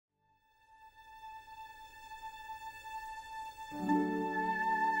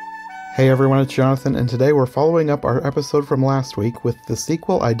Hey everyone, it's Jonathan, and today we're following up our episode from last week with the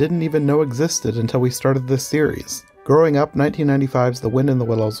sequel I didn't even know existed until we started this series. Growing up, 1995's The Wind in the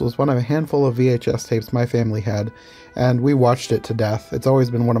Willows was one of a handful of VHS tapes my family had, and we watched it to death. It's always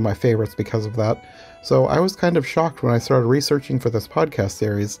been one of my favorites because of that. So I was kind of shocked when I started researching for this podcast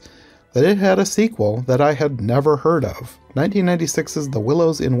series that it had a sequel that I had never heard of. 1996's The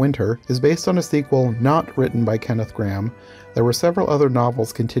Willows in Winter is based on a sequel not written by Kenneth Graham. There were several other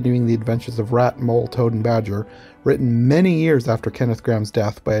novels continuing the adventures of Rat, Mole, Toad, and Badger, written many years after Kenneth Graham's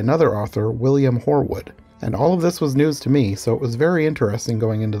death by another author, William Horwood. And all of this was news to me, so it was very interesting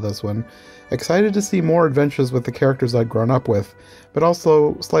going into this one. Excited to see more adventures with the characters I'd grown up with, but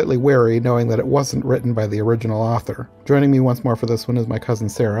also slightly wary knowing that it wasn't written by the original author. Joining me once more for this one is my cousin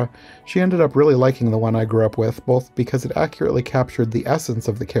Sarah. She ended up really liking the one I grew up with, both because it accurately captured the essence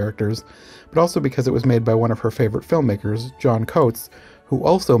of the characters, but also because it was made by one of her favorite filmmakers, John Coates, who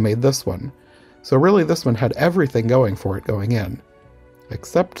also made this one. So really this one had everything going for it going in.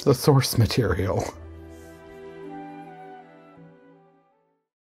 Except the source material.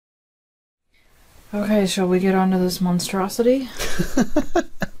 Okay, shall we get on to this monstrosity?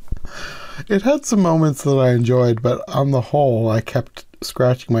 It had some moments that I enjoyed, but on the whole, I kept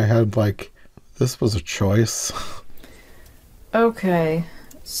scratching my head like, this was a choice. Okay,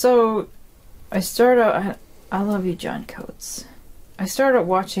 so I love you, John Coates. I started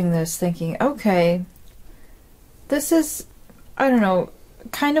watching this thinking, okay, this is, I don't know,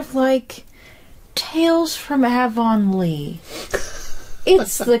 kind of like Tales from Avonlea.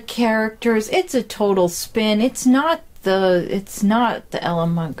 It's the characters, it's a total spin. It's not the Ellen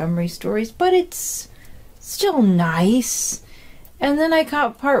Montgomery stories, but it's still nice. And then I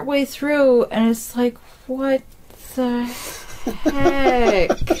got partway through and it's like, what the heck?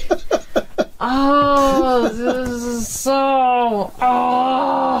 Oh, this is so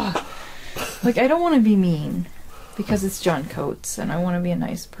like, I don't want to be mean because it's John Coates and I want to be a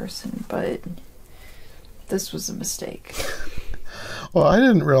nice person, but this was a mistake. Well, I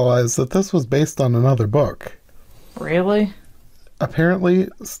didn't realize that this was based on another book. Really? Apparently,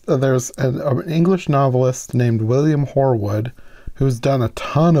 there's an English novelist named William Horwood who's done a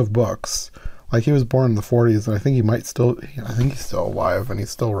ton of books. Like, he was born in the 40s, and I think he's still alive, and he's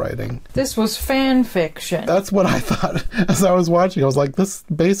still writing. This was fan fiction. That's what I thought as I was watching. I was like, this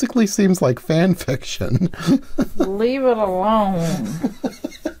basically seems like fan fiction. Leave it alone.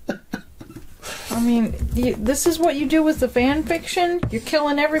 I mean, this is what you do with the fan fiction? You're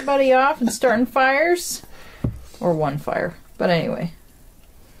killing everybody off and starting fires? Or one fire. But anyway.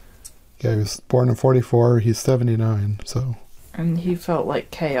 Yeah, he was born in 44. He's 79, so. And he felt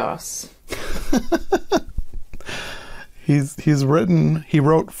like chaos. He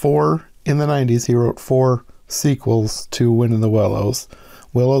wrote four, in the 90s, he wrote 4 sequels to Wind in the Willows.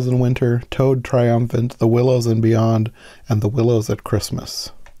 Willows in Winter, Toad Triumphant, The Willows and Beyond, and The Willows at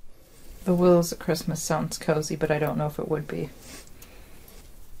Christmas. The Willows at Christmas sounds cozy, but I don't know if it would be.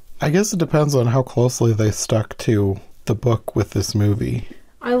 I guess it depends on how closely they stuck to the book with this movie.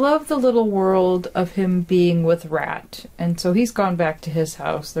 I love the little world of him being with Rat, and so he's gone back to his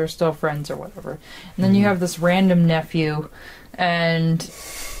house. They're still friends or whatever. And then you have this random nephew, and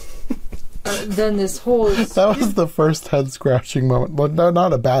then this whole... That was the first head-scratching moment. Well, no,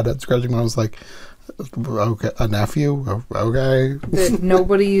 not a bad head-scratching moment. I was like... Okay, a nephew? Okay. That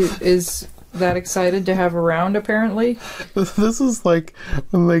nobody is that excited to have around, apparently. This is like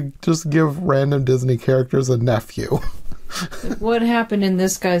when they just give random Disney characters a nephew. What happened in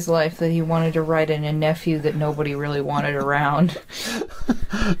this guy's life that he wanted to write in a nephew that nobody really wanted around?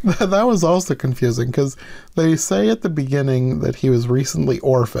 That was also confusing, because they say at the beginning that he was recently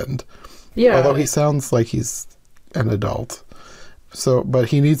orphaned. Yeah. Although he sounds like he's an adult. So, but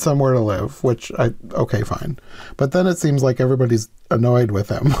he needs somewhere to live, okay, fine. But then it seems like everybody's annoyed with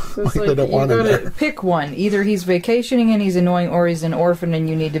him. So like they don't want him there. Pick one. Either he's vacationing and he's annoying, or he's an orphan and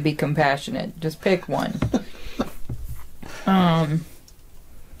you need to be compassionate. Just pick one.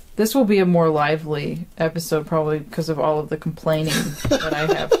 This will be a more lively episode, probably because of all of the complaining that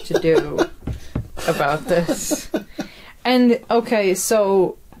I have to do about this. And, okay,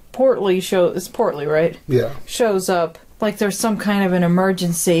 so it's Portly, right? Yeah. Shows up. Like there's some kind of an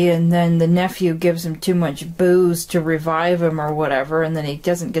emergency, and then the nephew gives him too much booze to revive him or whatever, and then he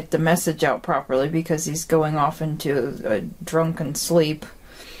doesn't get the message out properly because he's going off into a drunken sleep.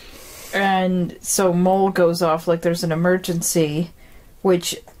 And so Mole goes off like there's an emergency,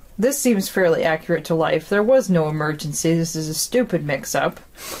 which this seems fairly accurate to life. There was no emergency. This is a stupid mix-up.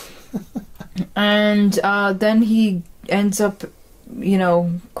 And then he ends up,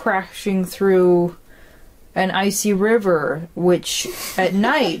 crashing through an icy river, which at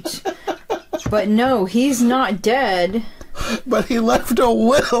night But no, he's not dead. But he left a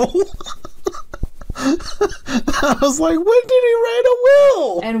will. I was like, when did he write a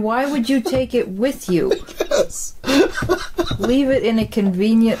will? And why would you take it with you? Yes. Leave it in a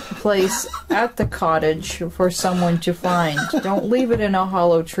convenient place at the cottage for someone to find. Don't leave it in a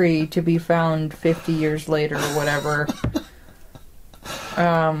hollow tree to be found 50 years later or whatever.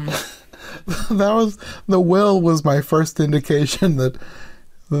 The will was my first indication that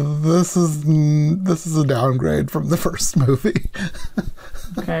this is a downgrade from the first movie.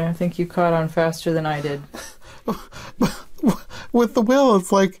 Okay, I think you caught on faster than I did. With the will,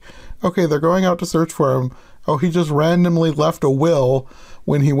 it's like, okay, they're going out to search for him. Oh, he just randomly left a will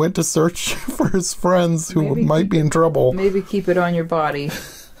when he went to search for his friends who might be in trouble. Maybe keep it on your body.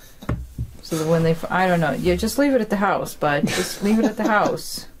 So that when I don't know. Yeah, just leave it at the house, bud. Just leave it at the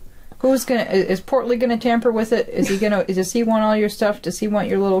house. Is Portly gonna tamper with it? Does he want all your stuff? Does he want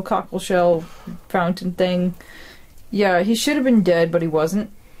your little cockle shell fountain thing? Yeah, he should have been dead, but he wasn't.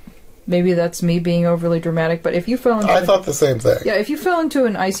 Maybe that's me being overly dramatic, but if you fell into... I thought the same thing. Yeah, if you fell into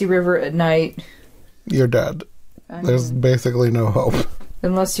an icy river at night... You're dead. There's basically no hope.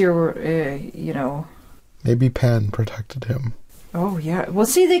 Unless you're, Maybe Penn protected him. Oh, yeah. Well,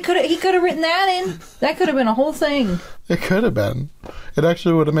 see, he could have written that in. That could have been a whole thing. It could have been. It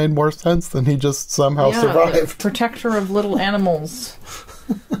actually would have made more sense than he just somehow survived. Protector of little animals.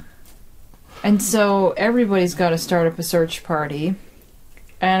 And so everybody's got to start up a search party.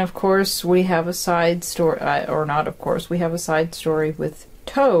 And of course, we have a side story, or not of course, we have a side story with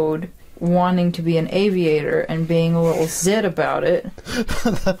Toad wanting to be an aviator and being a little zit about it.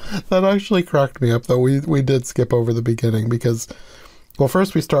 That actually cracked me up, though. We did skip over the beginning because, well,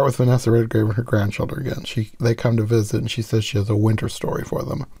 first we start with Vanessa Redgrave and her grandchildren again. They come to visit, and she says she has a winter story for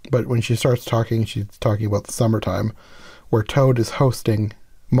them. But when she starts talking, she's talking about the summertime, where Toad is hosting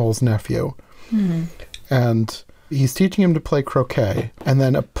Mole's nephew. Mm-hmm. And he's teaching him to play croquet, and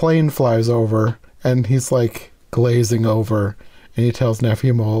then a plane flies over, and he's like glazing over, and he tells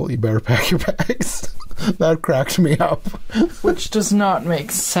Nephew Mole, "You better pack your bags." That cracked me up. Which does not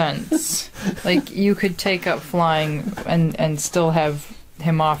make sense. Like, you could take up flying and still have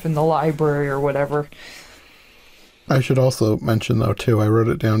him off in the library or whatever. I should also mention, though, too, I wrote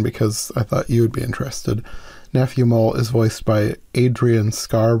it down because I thought you would be interested. Nephew Mole is voiced by Adrian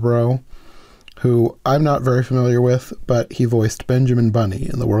Scarborough, who I'm not very familiar with, but he voiced Benjamin Bunny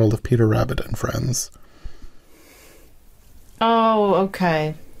in The World of Peter Rabbit and Friends. Oh,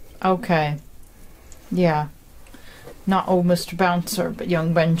 okay. Okay. Yeah. Not old Mr. Bouncer, but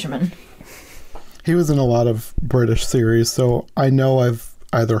young Benjamin. He was in a lot of British series, so I know I've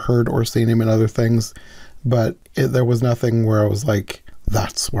either heard or seen him in other things, but there was nothing where I was like,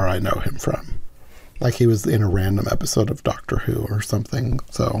 that's where I know him from. Like he was in a random episode of Doctor Who or something.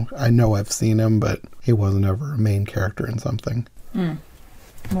 So I know I've seen him, but he wasn't ever a main character in something.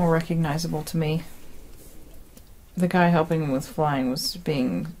 More recognizable to me. The guy helping him with flying was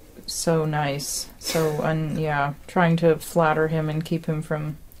being so nice. Trying to flatter him and keep him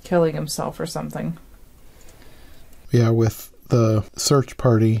from killing himself or something. Yeah, with the search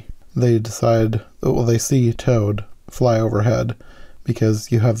party, they see Toad fly overhead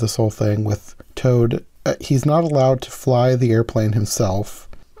because you have this whole thing with Toad. He's not allowed to fly the airplane himself.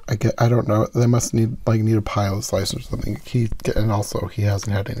 I don't know. They must need a pilot's license or something. And also he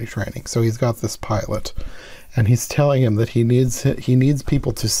hasn't had any training, so he's got this pilot, and he's telling him that he needs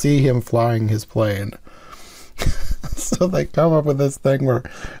people to see him flying his plane. So they come up with this thing where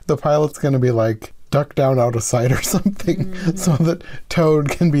the pilot's going to be like duck down out of sight or something, so that Toad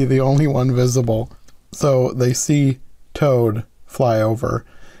can be the only one visible. So they see Toad fly over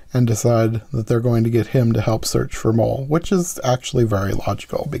and decide that they're going to get him to help search for Mole, which is actually very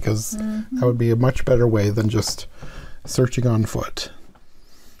logical because that would be a much better way than just searching on foot.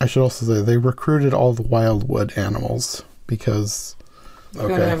 I should also say they recruited all the wildwood animals because... Okay.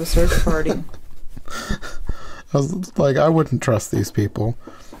 Gotta have a search party. I was like, I wouldn't trust these people.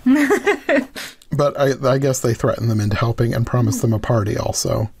 But I guess they threatened them into helping and promised them a party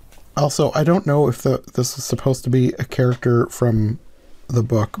also. Also, I don't know if this is supposed to be a character from the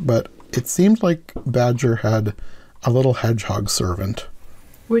book, but it seemed like Badger had a little hedgehog servant.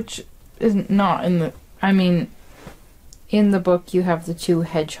 Which is not in the... I mean, in the book you have the two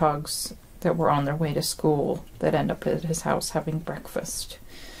hedgehogs that were on their way to school that end up at his house having breakfast.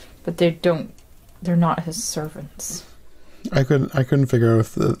 But they're not his servants. I couldn't figure out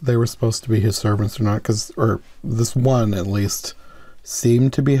if they were supposed to be his servants or not, or this one at least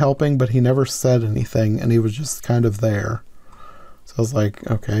seemed to be helping, but he never said anything, and he was just kind of there. So I was like,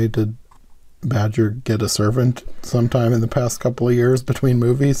 okay, did Badger get a servant sometime in the past couple of years between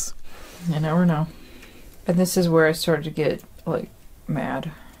movies? You never know. And this is where I started to get, like,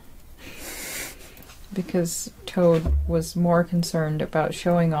 mad. Because Toad was more concerned about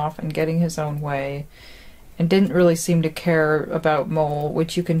showing off and getting his own way, and didn't really seem to care about Mole,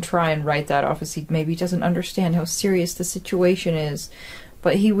 which you can try and write that off as he maybe doesn't understand how serious the situation is.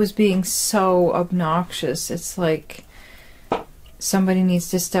 But he was being so obnoxious. It's like somebody needs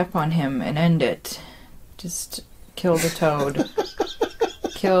to step on him and end it. Just kill the Toad.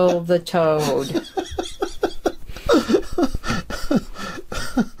 Kill the Toad.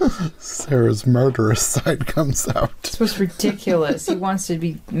 Sarah's murderous side comes out. This was ridiculous. He wants to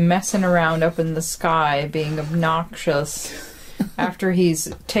be messing around up in the sky, being obnoxious, after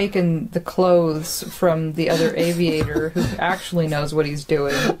he's taken the clothes from the other aviator who actually knows what he's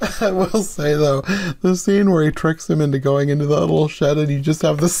doing. I will say, though, the scene where he tricks him into going into the little shed and you just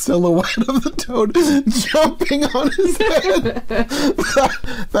have the silhouette of the Toad jumping on his head.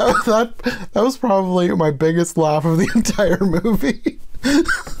 That was probably my biggest laugh of the entire movie.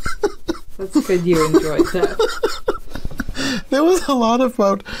 That's good you enjoyed that. There was a lot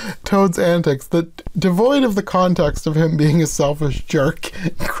about Toad's antics that, devoid of the context of him being a selfish jerk,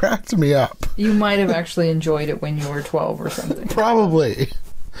 cracked me up. You might have actually enjoyed it when you were 12 or something. Probably.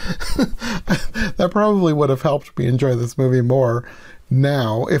 That probably would have helped me enjoy this movie more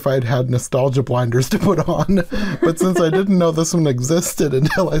now if I'd had nostalgia blinders to put on. But since I didn't know this one existed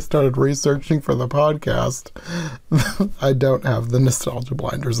until I started researching for the podcast, I don't have the nostalgia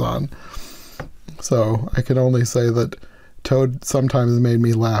blinders on. So I can only say that Toad sometimes made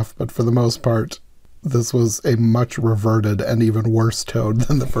me laugh, but for the most part, this was a much reverted and even worse Toad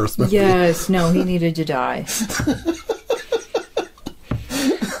than the first movie. Yes, no, he needed to die.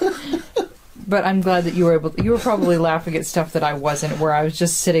 But I'm glad that you were probably laughing at stuff that I wasn't, where I was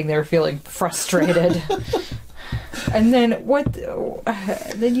just sitting there feeling frustrated. And then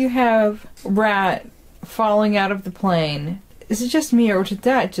then you have Rat falling out of the plane. Is it just me, or did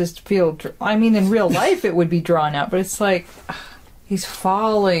that just feel... I mean, in real life it would be drawn out, but it's like... He's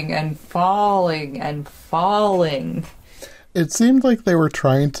falling and falling and falling. It seemed like they were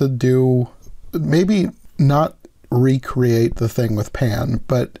trying to do... Maybe not recreate the thing with Pan,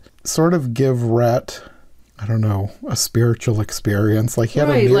 but sort of give Rat... I don't know, a spiritual experience. Like he had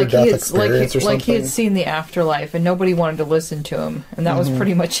a near-death experience or something. Like he had seen the afterlife and nobody wanted to listen to him. And that was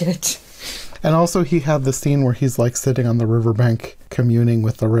pretty much it. And also he had the scene where he's like sitting on the riverbank communing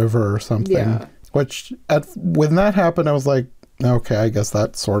with the river or something. Yeah. Which, when that happened, I was like, okay, I guess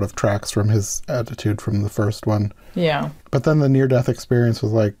that sort of tracks from his attitude from the first one. Yeah. But then the near-death experience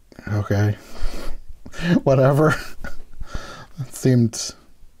was like, okay, whatever. It seemed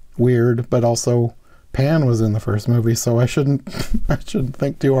weird, but also... Pan was in the first movie, so I shouldn't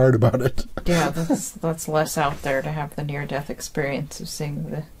think too hard about it. Yeah, that's less out there to have the near-death experience of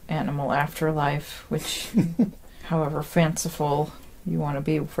seeing the animal afterlife, which, however fanciful you want to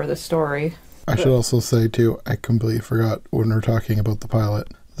be for the story. I should also say, too, I completely forgot when we were talking about the pilot.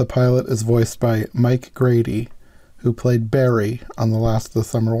 The pilot is voiced by Mike Grady, who played Barry on The Last of the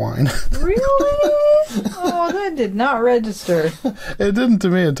Summer Wine. Really? Oh, that did not register. It didn't to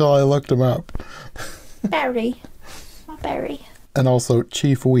me until I looked him up. Barry. Oh, Barry. And also,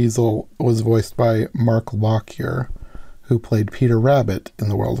 Chief Weasel was voiced by Mark Lockyer, who played Peter Rabbit in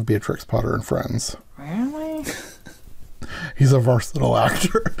The World of Beatrix Potter and Friends. Really? He's a versatile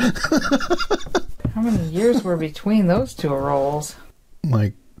actor. How many years were between those two roles?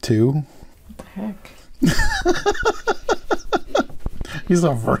 Like 2. What the heck? He's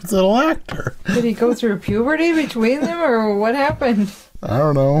a versatile actor. Did he go through puberty between them, or what happened? I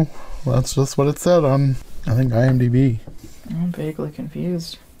don't know. That's just what it said on, I think, IMDb. I'm vaguely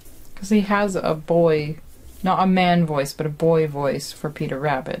confused. Because he has a boy, not a man voice, but a boy voice for Peter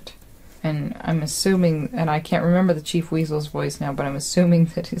Rabbit. And I'm assuming, and I can't remember the Chief Weasel's voice now, but I'm assuming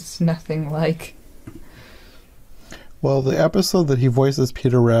that it's nothing like... Well, the episode that he voices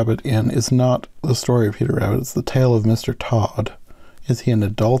Peter Rabbit in is not the story of Peter Rabbit, it's the tale of Mr. Todd. Is he an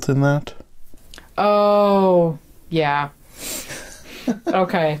adult in that? Oh, yeah.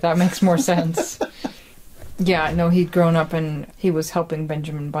 Okay, that makes more sense. Yeah, no, he'd grown up and he was helping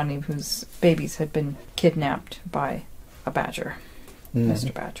Benjamin Bunny, whose babies had been kidnapped by a badger.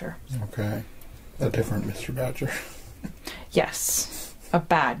 Mr. Badger. Okay. A different Mr. Badger. Yes. A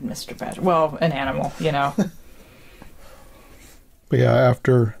bad Mr. Badger. Well, an animal, you know. But yeah,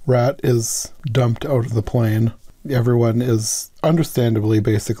 after Rat is dumped out of the plane, everyone is understandably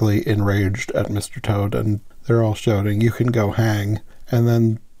basically enraged at Mr. Toad, and they're all shouting, "You can go hang." And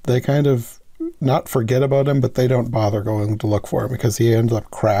then they kind of not forget about him, but they don't bother going to look for him because he ends up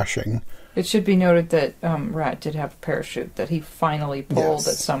crashing It should be noted that Rat did have a parachute that he finally pulled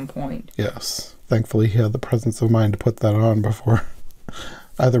at some point. Yes. Thankfully, he had the presence of mind to put that on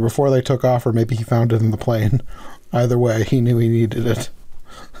either before they took off or maybe he found it in the plane. Either way, he knew he needed it.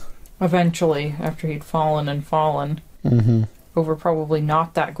 Eventually, after he'd fallen and fallen. Mm-hmm. Over probably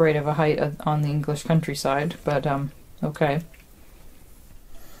not that great of a height on the English countryside, but, okay.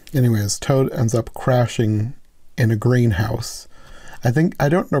 Anyways, Toad ends up crashing in a greenhouse. I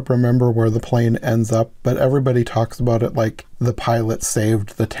don't remember where the plane ends up, but everybody talks about it like the pilot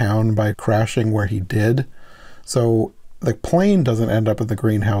saved the town by crashing where he did. So the plane doesn't end up in the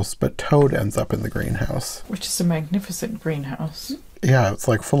greenhouse, but Toad ends up in the greenhouse. Which is a magnificent greenhouse. Yeah, it's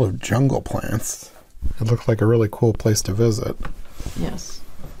like full of jungle plants. It looked like a really cool place to visit. Yes.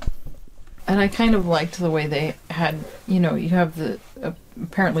 And I kind of liked the way they had, you have the,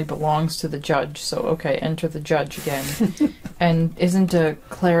 apparently belongs to the judge, so okay, enter the judge again. And isn't a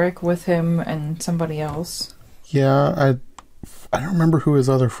cleric with him and somebody else? Yeah, I don't remember who his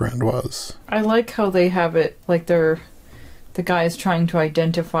other friend was. I like how they have it, like the guys trying to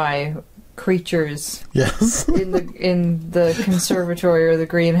identify creatures. Yes. in the conservatory or the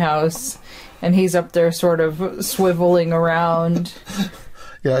greenhouse, and he's up there sort of swiveling around.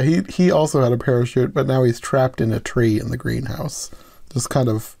 Yeah, he also had a parachute, but now he's trapped in a tree in the greenhouse. Just kind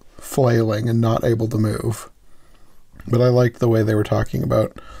of flailing and not able to move. But I liked the way they were talking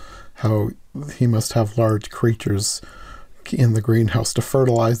about how he must have large creatures in the greenhouse to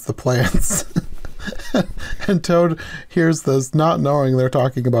fertilize the plants. And Toad hears this, not knowing they're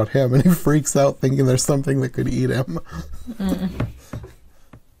talking about him, and he freaks out thinking there's something that could eat him.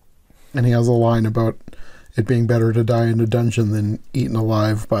 And he has a line about it being better to die in a dungeon than eaten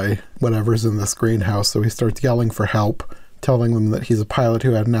alive by whatever's in this greenhouse. So he starts yelling for help, telling them that he's a pilot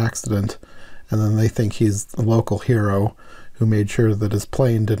who had an accident, and then they think he's a local hero who made sure that his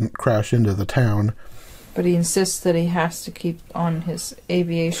plane didn't crash into the town. But he insists that he has to keep on his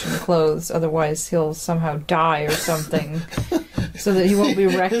aviation clothes, otherwise he'll somehow die or something, so that he won't be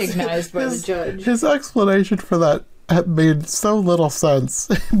recognized by the judge. His explanation for that made so little sense,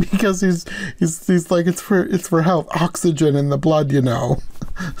 because he's like, it's for health, oxygen in the blood,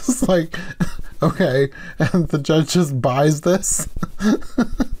 It's like, okay, and the judge just buys this.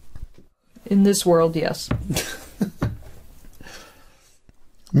 In this world, yes.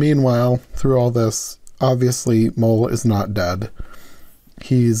 Meanwhile, through all this, obviously Mole is not dead.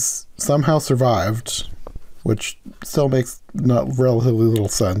 He's somehow survived, which still makes not relatively little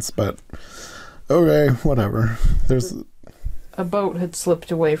sense, but okay, whatever. There's a boat had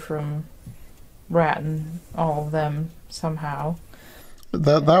slipped away from Rat and all of them somehow.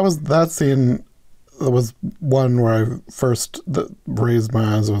 That scene was one where I first raised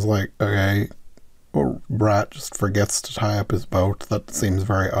my eyes and was like, okay, well, Rat just forgets to tie up his boat. That seems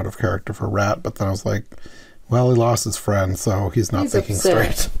very out of character for Rat. But then I was like, well, he lost his friend, so he's not thinking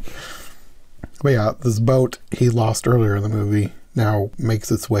straight. But yeah, this boat he lost earlier in the movie now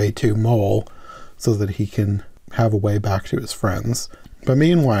makes its way to Mole so that he can have a way back to his friends. But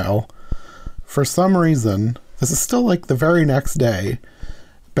meanwhile, for some reason, this is still like the very next day,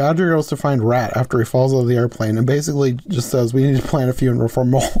 Badger goes to find Rat after he falls out of the airplane and basically just says, we need to plan a funeral for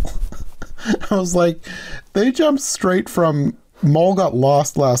Mole. I was like, they jumped straight from Mole got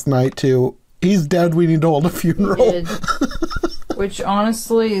lost last night to he's dead, we need to hold a funeral. Which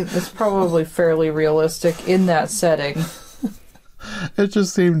honestly is probably fairly realistic in that setting. It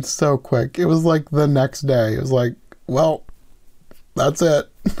just seemed so quick. It was like the next day. It was like, well, that's it.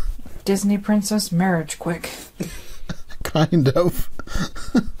 Disney princess marriage quick. Kind of.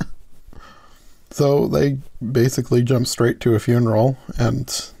 So they basically jump straight to a funeral,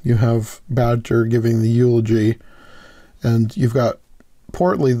 and you have Badger giving the eulogy, and you've got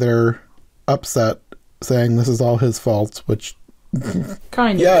Portly there upset, saying this is all his fault, which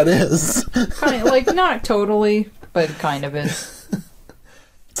kind of. Yeah, it is. Kind of, like, not totally, but kind of is.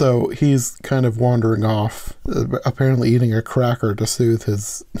 So he's kind of wandering off, apparently eating a cracker to soothe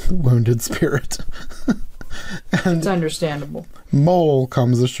his wounded spirit. And it's understandable. Mole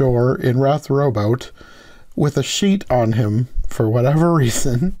comes ashore in Rat's rowboat with a sheet on him for whatever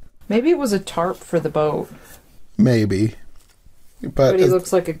reason. Maybe it was a tarp for the boat. Maybe. But he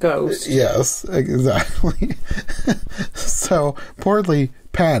looks like a ghost. Yes, exactly. So Portly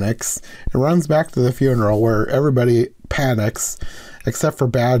panics and runs back to the funeral where everybody panics except for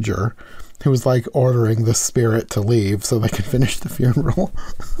Badger, who was like ordering the spirit to leave so they can finish the funeral.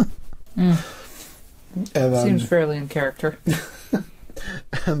 And seems fairly in character.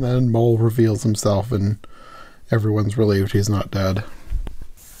 And then Mole reveals himself and everyone's relieved he's not dead.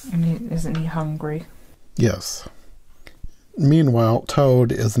 And isn't he hungry? Yes. Meanwhile,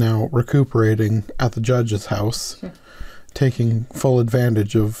 Toad is now recuperating at the judge's house, taking full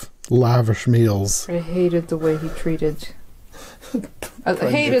advantage of lavish meals. I hated the way he treated...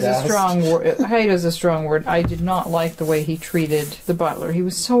 hate is a strong word. Hate is a strong word. I did not like the way he treated the butler. He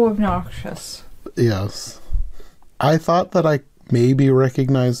was so obnoxious. Yes. I thought that I maybe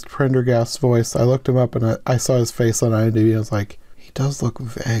recognized Prendergast's voice. I looked him up and I saw his face on IMDb and I was like, he does look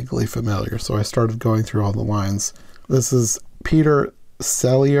vaguely familiar. So I started going through all the lines. This is Peter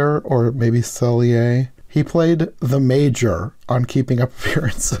Sellier, or maybe Sellier. He played the Major on Keeping Up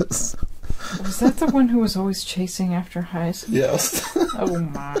Appearances. Was that the one who was always chasing after Heist? Yes. Oh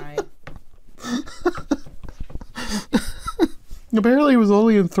my. Apparently he was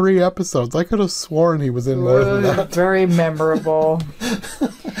only in 3 episodes. I could have sworn he was in more than that. Very memorable.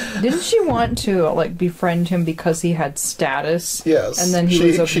 Didn't she want to befriend him because he had status? Yes. And then he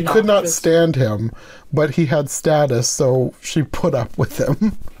was obnoxious. She could not stand him, but he had status, so she put up with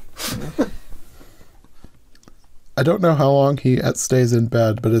him. I don't know how long he stays in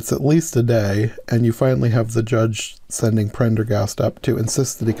bed, but it's at least a day, and you finally have the judge sending Prendergast up to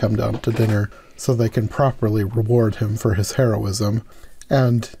insist that he come down to dinner so they can properly reward him for his heroism.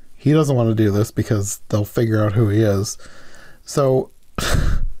 And he doesn't want to do this because they'll figure out who he is. So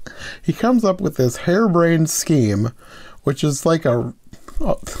he comes up with this harebrained scheme, which is like I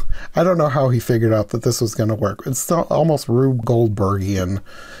don't know how he figured out that this was going to work. It's almost Rube Goldbergian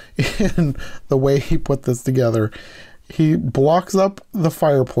in the way he put this together. He blocks up the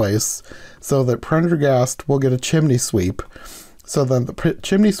fireplace so that Prendergast will get a chimney sweep, so then the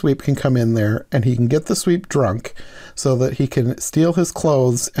chimney sweep can come in there and he can get the sweep drunk so that he can steal his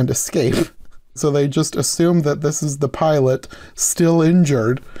clothes and escape. So they just assume that this is the pilot still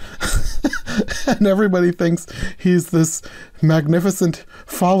injured. And everybody thinks he's this magnificent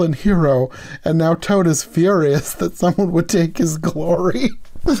fallen hero. And now Toad is furious that someone would take his glory.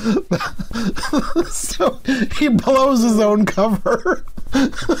 So he blows his own cover.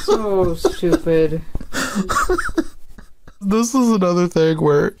 So stupid. This is another thing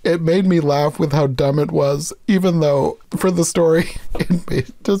where it made me laugh with how dumb it was, even though for the story,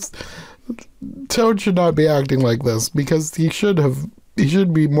 Toad should not be acting like this because he should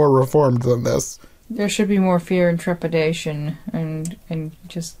be more reformed than this. There should be more fear and trepidation and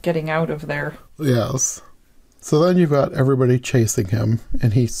just getting out of there. Yes. So then you've got everybody chasing him,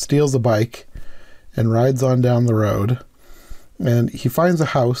 and he steals a bike and rides on down the road, and he finds a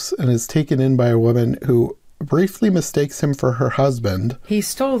house and is taken in by a woman who briefly mistakes him for her husband. He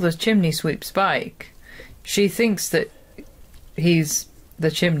stole the chimney sweep's bike. She thinks that he's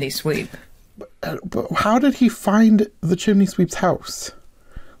the chimney sweep. But how did he find the chimney sweep's house?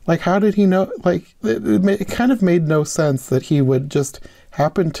 Like, how did he know? Like, it kind of made no sense that he would just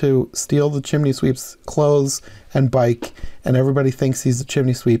happen to steal the chimney sweep's clothes and bike, and everybody thinks he's the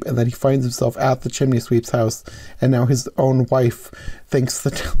chimney sweep, and then he finds himself at the chimney sweep's house, and now his own wife thinks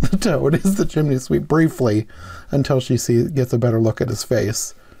that the Toad is the chimney sweep briefly, until she gets a better look at his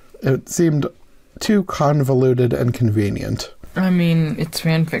face. It seemed too convoluted and convenient. I mean, it's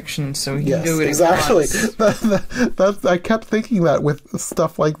fan fiction, so he can do what he exactly. wants. I kept thinking that with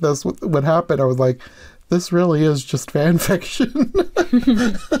stuff like this would happen. I was like, this really is just fan fiction.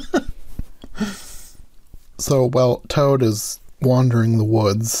 So, while Toad is wandering the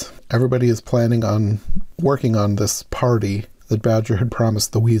woods, everybody is planning on working on this party that Badger had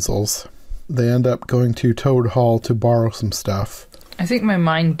promised the weasels. They end up going to Toad Hall to borrow some stuff. I think my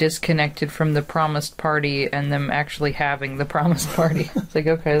mind disconnected from the promised party and them actually having the promised party. It's like,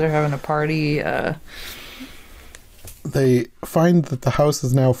 okay, they're having a party. They find that the house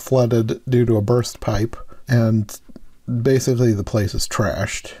is now flooded due to a burst pipe, and basically the place is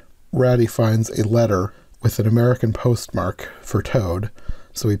trashed. Ratty finds a letter with an American postmark for Toad,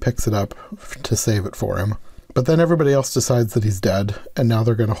 so he picks it up to save it for him. But then everybody else decides that he's dead, and now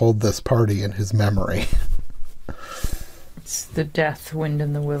they're going to hold this party in his memory. It's the death wind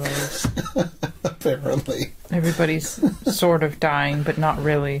in the willows. Apparently. Everybody's sort of dying, but not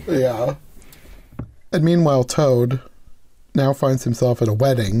really. Yeah. And meanwhile, Toad now finds himself at a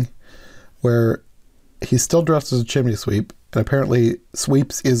wedding where he's still dressed as a chimney sweep, and apparently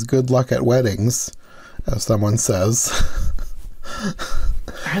sweeps is good luck at weddings, as someone says.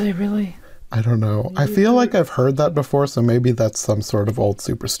 Are they really? I don't know. I feel like I've heard that before, so maybe that's some sort of old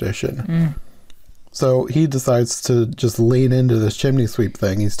superstition. Mm. So he decides to just lean into this chimney sweep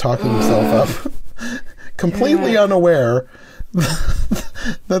thing. He's talking himself up, completely unaware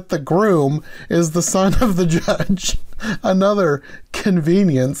that the groom is the son of the judge. Another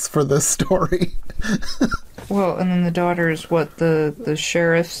convenience for this story. Well, and then the daughter is what, the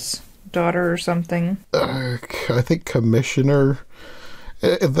sheriff's daughter or something. I think commissioner.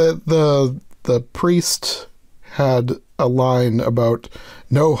 The priest had a line about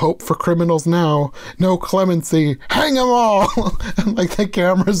no hope for criminals now, no clemency, hang them all, and like the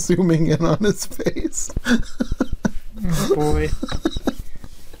camera zooming in on his face. Oh boy.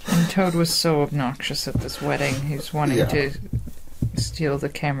 And Toad was so obnoxious at this wedding. He was wanting to steal the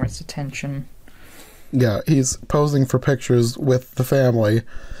camera's attention. Yeah, he's posing for pictures with the family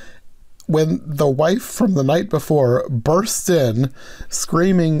when the wife from the night before bursts in,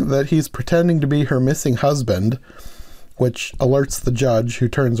 screaming that he's pretending to be her missing husband, which alerts the judge, who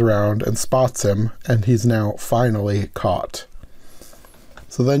turns around and spots him, and he's now finally caught.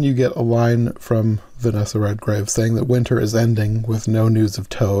 So then you get a line from Vanessa Redgrave saying that winter is ending with no news of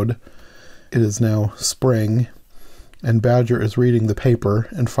Toad. It is now spring, and Badger is reading the paper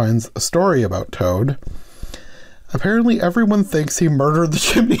and finds a story about Toad. Apparently everyone thinks he murdered the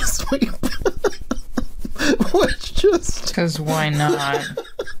chimney sweep. Which just... Because why not?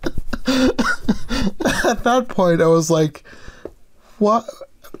 At that point, I was like, what?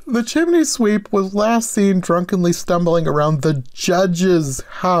 The chimney sweep was last seen drunkenly stumbling around the judge's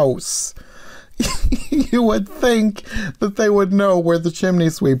house. You would think that they would know where the chimney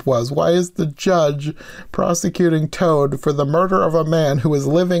sweep was. Why is the judge prosecuting Toad for the murder of a man who is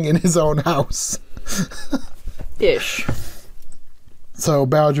living in his own house? Ish. So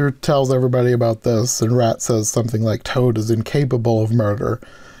Badger tells everybody about this, and Rat says something like Toad is incapable of murder.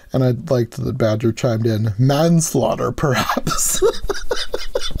 And I liked that Badger chimed in, manslaughter, perhaps.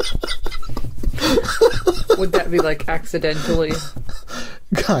 Would that be like accidentally?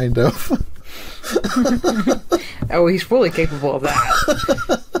 Kind of. Oh, he's fully capable of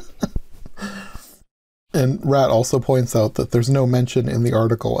that. And Rat also points out that there's no mention in the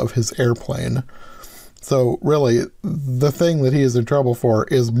article of his airplane. So really, the thing that he is in trouble for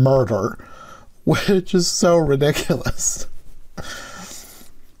is murder, which is so ridiculous.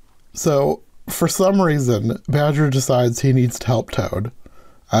 So, for some reason, Badger decides he needs to help Toad.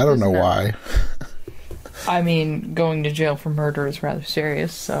 I don't know why. I mean, going to jail for murder is rather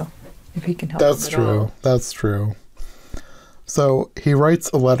serious, so if he can help That's him at true. all. That's true. So, he writes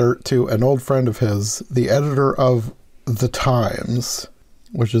a letter to an old friend of his, the editor of The Times,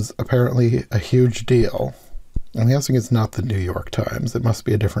 which is apparently a huge deal. I'm guessing it's not the New York Times. It must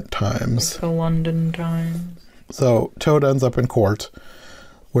be a different Times. Like the London Times. So, Toad ends up in court,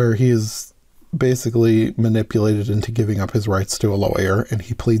 where he is basically manipulated into giving up his rights to a lawyer, and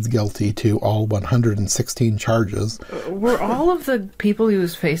he pleads guilty to all 116 charges. Were all of the people he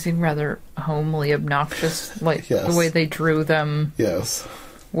was facing rather homely obnoxious? Like, the way they drew them? Yes.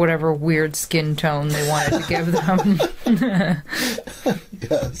 Whatever weird skin tone they wanted to give them.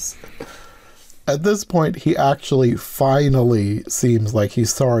 Yes. At this point, he actually finally seems like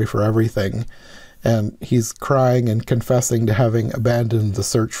he's sorry for everything. And he's crying and confessing to having abandoned the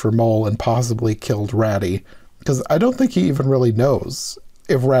search for Mole and possibly killed Ratty. Because I don't think he even really knows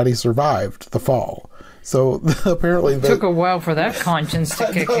if Ratty survived the fall. So apparently... It took a while for that conscience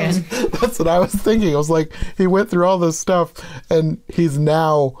to kick in. That's what I was thinking. I was like, he went through all this stuff, and he's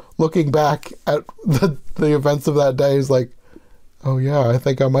now looking back at the events of that day. He's like, oh yeah, I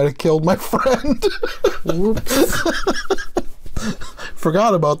think I might have killed my friend. Whoops.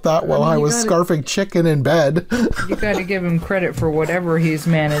 Forgot about that while I was scarfing chicken in bed. You gotta give him credit for whatever he's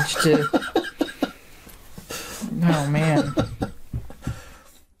managed to... Oh, man.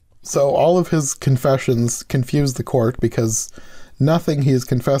 So all of his confessions confuse the court because nothing he is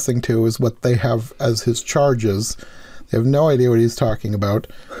confessing to is what they have as his charges. They have no idea what he's talking about.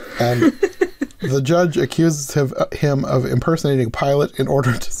 And the judge accuses him of impersonating a pilot in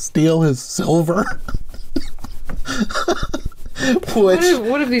order to steal his silver. What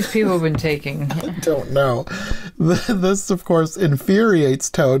have these people been taking? I don't know. This, of course,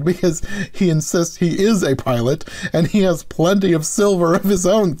 infuriates Toad because he insists he is a pilot and he has plenty of silver of his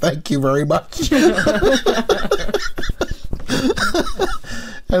own. Thank you very much.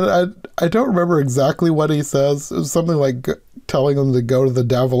 And I don't remember exactly what he says. It was something like telling him to go to the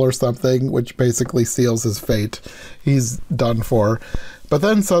devil or something, which basically seals his fate. He's done for. But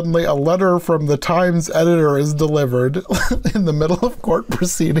then suddenly a letter from the Times editor is delivered in the middle of court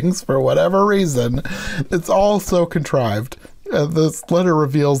proceedings for whatever reason. It's all so contrived. This letter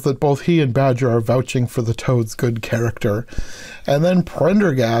reveals that both he and Badger are vouching for the Toad's good character. And then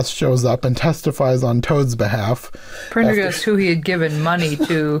Prendergast shows up and testifies on Toad's behalf. Prendergast, who he had given money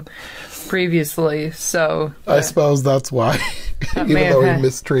to previously, so... I suppose that's why, even though he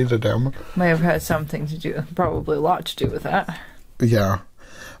mistreated him. May have had something to do, probably a lot to do with that. Yeah.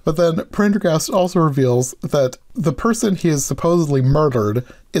 But then Prendergast also reveals that the person he has supposedly murdered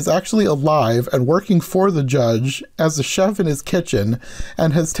is actually alive and working for the judge as a chef in his kitchen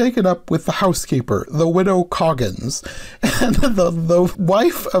and has taken up with the housekeeper, the widow Coggins. And the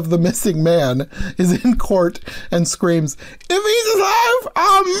wife of the missing man is in court and screams, "If he's alive,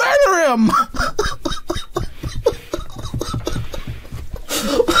 I'll murder him!"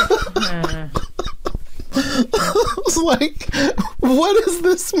 I was like, what is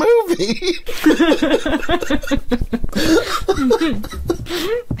this movie?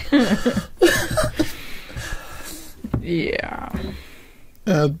 Yeah.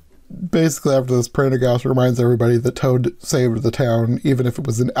 And basically after this, Prendergast reminds everybody that Toad saved the town, even if it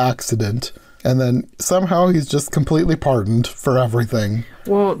was an accident. And then somehow he's just completely pardoned for everything.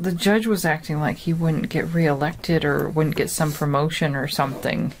 Well, the judge was acting like he wouldn't get reelected or wouldn't get some promotion or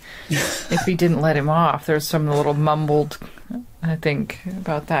something if he didn't let him off. There's some little mumbled, I think,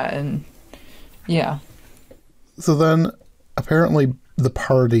 about that. And yeah. So then apparently the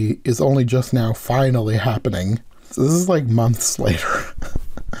party is only just now finally happening. So this is like months later.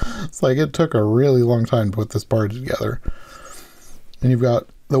 It's like it took a really long time to put this party together. And you've got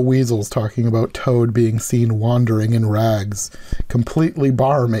the Weasels talking about Toad being seen wandering in rags, completely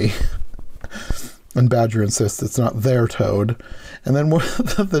barmy. And Badger insists it's not their Toad. And then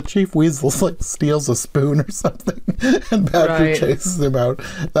the Chief Weasel's like steals a spoon or something, and Badger chases him out.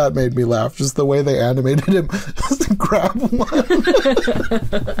 That made me laugh. Just the way they animated him grab one.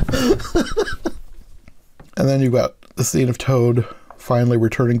 And then you've got the scene of Toad finally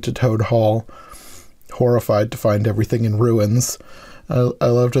returning to Toad Hall, horrified to find everything in ruins. I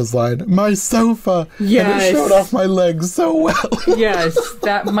loved his line, "My sofa!" Yes. And it showed off my legs so well. Yes,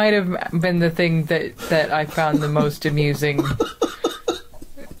 that might have been the thing that I found the most amusing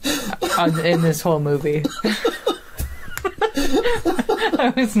in this whole movie.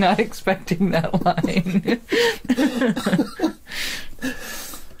 I was not expecting that line.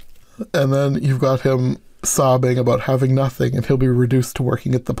 And then you've got him sobbing about having nothing, and he'll be reduced to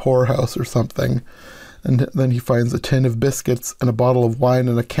working at the poorhouse or something. And then he finds a tin of biscuits and a bottle of wine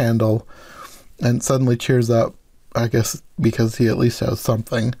and a candle, and suddenly cheers up, I guess because he at least has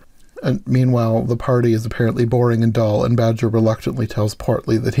something. And meanwhile, the party is apparently boring and dull, and Badger reluctantly tells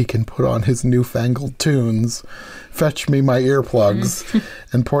Portly that he can put on his newfangled tunes. "Fetch me my earplugs."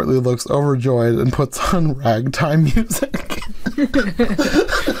 And Portly looks overjoyed and puts on ragtime music.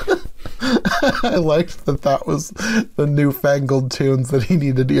 I liked that was the newfangled tunes that he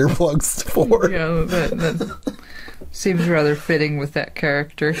needed earplugs for. Yeah, that seems rather fitting with that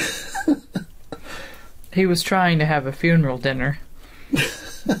character. He was trying to have a funeral dinner,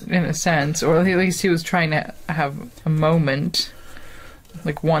 in a sense, or at least he was trying to have a moment,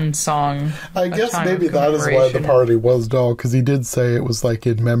 like one song. I guess maybe that is why the party was dull, because he did say it was like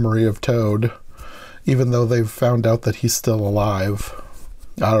in memory of Toad, even though they've found out that he's still alive.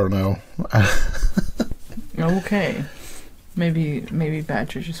 I don't know. Okay. Maybe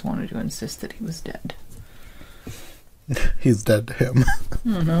Badger just wanted to insist that he was dead. He's dead to him. I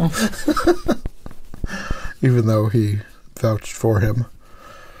don't know. Even though he vouched for him.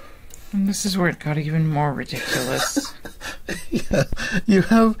 And this is where it got even more ridiculous. Yeah. You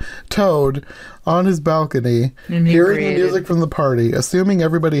have Toad on his balcony, hearing the music from the party, assuming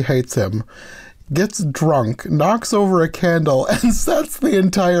everybody hates him, gets drunk, knocks over a candle, and sets the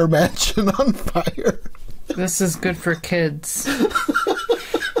entire mansion on fire. This is good for kids.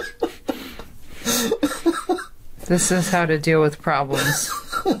 This is how to deal with problems.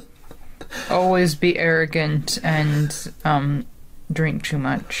 Always be arrogant and drink too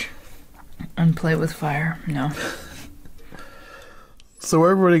much. And play with fire. No. So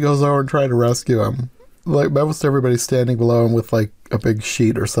everybody goes over and tries to rescue him. Like, most everybody's standing below him with, like, a big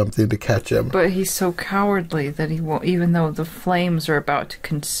sheet or something to catch him. But he's so cowardly that he won't, even though the flames are about to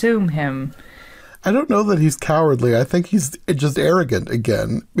consume him. I don't know that he's cowardly. I think he's just arrogant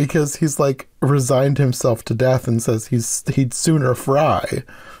again, because he's, like, resigned himself to death and says he'd sooner fry.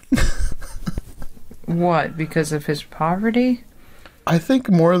 What, because of his poverty? I think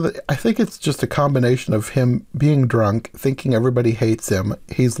it's just a combination of him being drunk, thinking everybody hates him.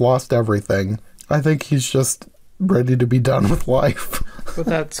 He's lost everything. I think he's just ready to be done with life. Well,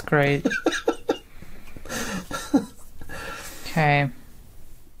 that's great. Okay.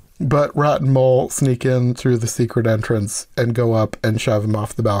 But Rat and Mole sneak in through the secret entrance and go up and shove him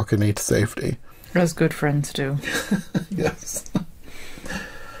off the balcony to safety. As good friends do. Yes.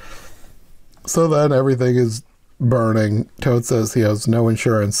 So then everything is burning. Toad says he has no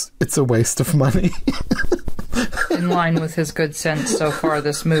insurance. It's a waste of money. In line with his good sense so far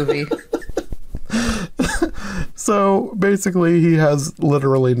this movie. So basically he has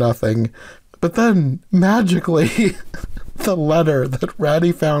literally nothing. But then, magically, the letter that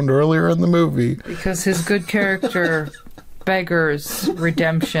Ratty found earlier in the movie. Because his good character beggars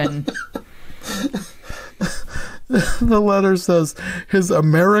redemption. The letter says his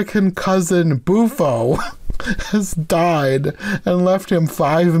American cousin Bufo has died and left him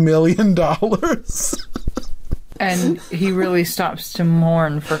 $5 million. And he really stops to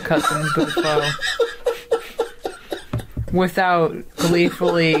mourn for cousin Bufo without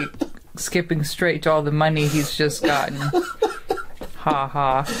gleefully skipping straight to all the money he's just gotten. Ha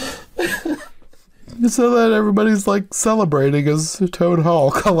ha. So that everybody's like celebrating as Toad Hall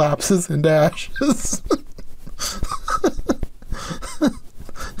collapses into ashes.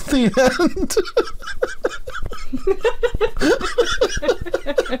 The end.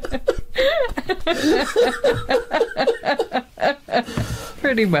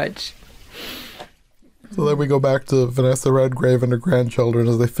 Pretty much. So then we go back to Vanessa Redgrave and her grandchildren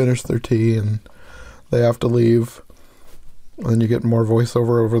as they finish their tea and they have to leave. And then you get more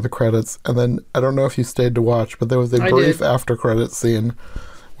voiceover over the credits. And then, I don't know if you stayed to watch, but there was a brief after credit scene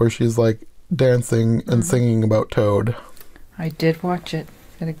where she's like dancing and singing about Toad. I did watch it.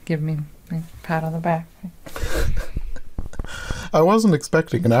 Gotta give me a pat on the back. I wasn't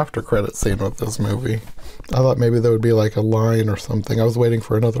expecting an after credit scene with this movie. I thought maybe there would be like a line or something. I was waiting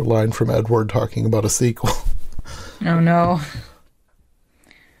for another line from Edward talking about a sequel. Oh no.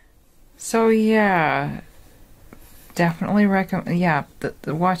 So yeah, definitely recommend. Yeah,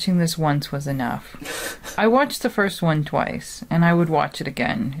 the watching this once was enough. I watched the first one twice, and I would watch it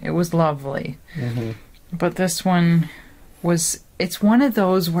again. It was lovely. Mm-hmm. But this one was... It's one of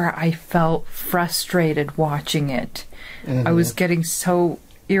those where I felt frustrated watching it. Mm-hmm. I was getting so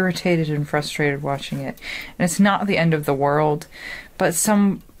irritated and frustrated watching it. And it's not the end of the world, but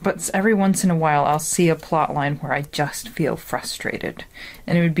every once in a while I'll see a plot line where I just feel frustrated.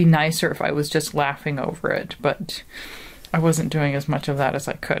 And it would be nicer if I was just laughing over it, but I wasn't doing as much of that as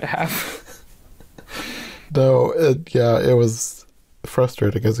I could have. No, it was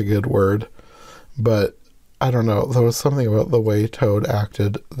frustrating is a good word, but I don't know, there was something about the way Toad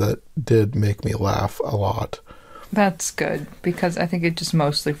acted that did make me laugh a lot. That's good, because I think it just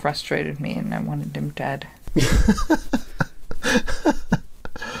mostly frustrated me and I wanted him dead.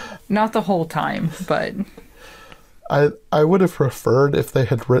 Not the whole time, but... I would have preferred if they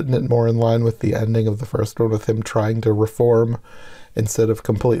had written it more in line with the ending of the first one, with him trying to reform instead of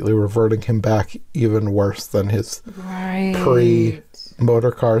completely reverting him back even worse than his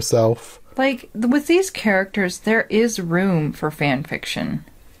pre-motorcar self. Like, with these characters, there is room for fan fiction.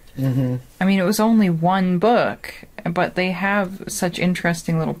 Mm-hmm. I mean, it was only one book, but they have such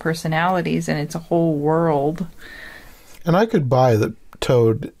interesting little personalities, and it's a whole world. And I could buy that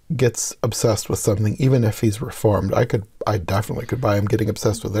Toad gets obsessed with something, even if he's reformed. I definitely could buy him getting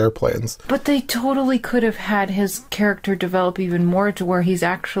obsessed with airplanes. But they totally could have had his character develop even more to where he's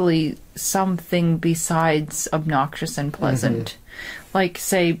actually something besides obnoxious and pleasant. Mm-hmm. Like,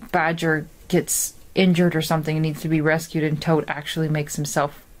 say, Badger gets injured or something and needs to be rescued, and Toad actually makes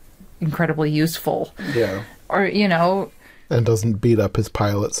himself incredibly useful. Yeah. Or, you know... And doesn't beat up his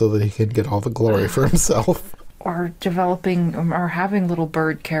pilot so that he can get all the glory for himself. Or developing, or having little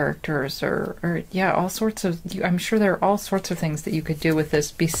bird characters, or yeah, all sorts of... I'm sure there are all sorts of things that you could do with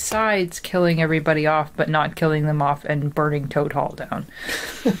this besides killing everybody off, but not killing them off and burning Toad Hall down.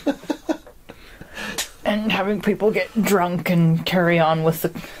 And having people get drunk and carry on with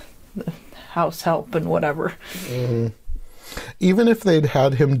the house help and whatever. Mm-hmm. Even if they'd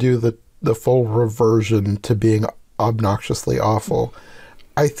had him do the full reversion to being obnoxiously awful,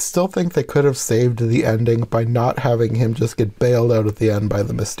 I still think they could have saved the ending by not having him just get bailed out at the end by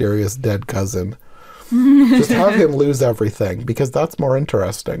the mysterious dead cousin. Just have him lose everything, because that's more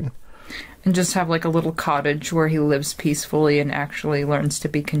interesting. And just have like a little cottage where he lives peacefully and actually learns to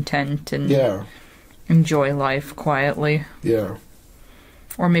be content and... Yeah. Enjoy life quietly. Yeah.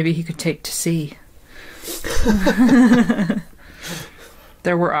 Or maybe he could take to sea.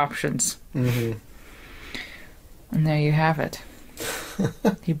 There were options. Mm-hmm. And there you have it.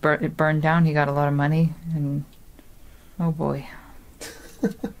 It burned down, he got a lot of money, and oh boy.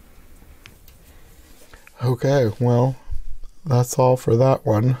 Okay, well, that's all for that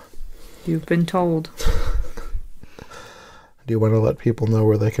one. You've been told. Do you want to let people know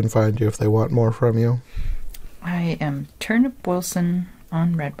where they can find you if they want more from you? I am Turnip Wilson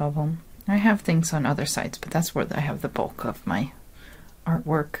on Redbubble. I have things on other sites, but that's where I have the bulk of my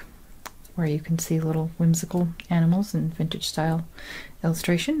artwork, where you can see little whimsical animals and vintage style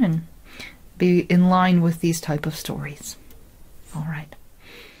illustration and be in line with these type of stories. All right.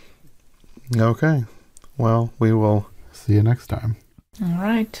 Okay. Well, we will see you next time. All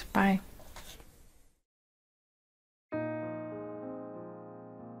right. Bye.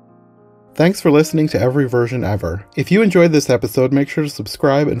 Thanks for listening to Every Version Ever. If you enjoyed this episode, make sure to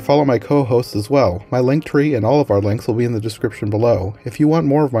subscribe and follow my co-hosts as well. My Linktree and all of our links will be in the description below. If you want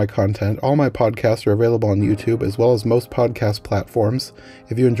more of my content, all my podcasts are available on YouTube as well as most podcast platforms.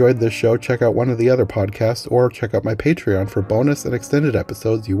 If you enjoyed this show, check out one of the other podcasts or check out my Patreon for bonus and extended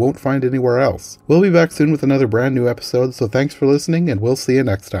episodes you won't find anywhere else. We'll be back soon with another brand new episode, so thanks for listening and we'll see you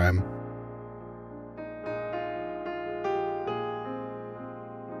next time.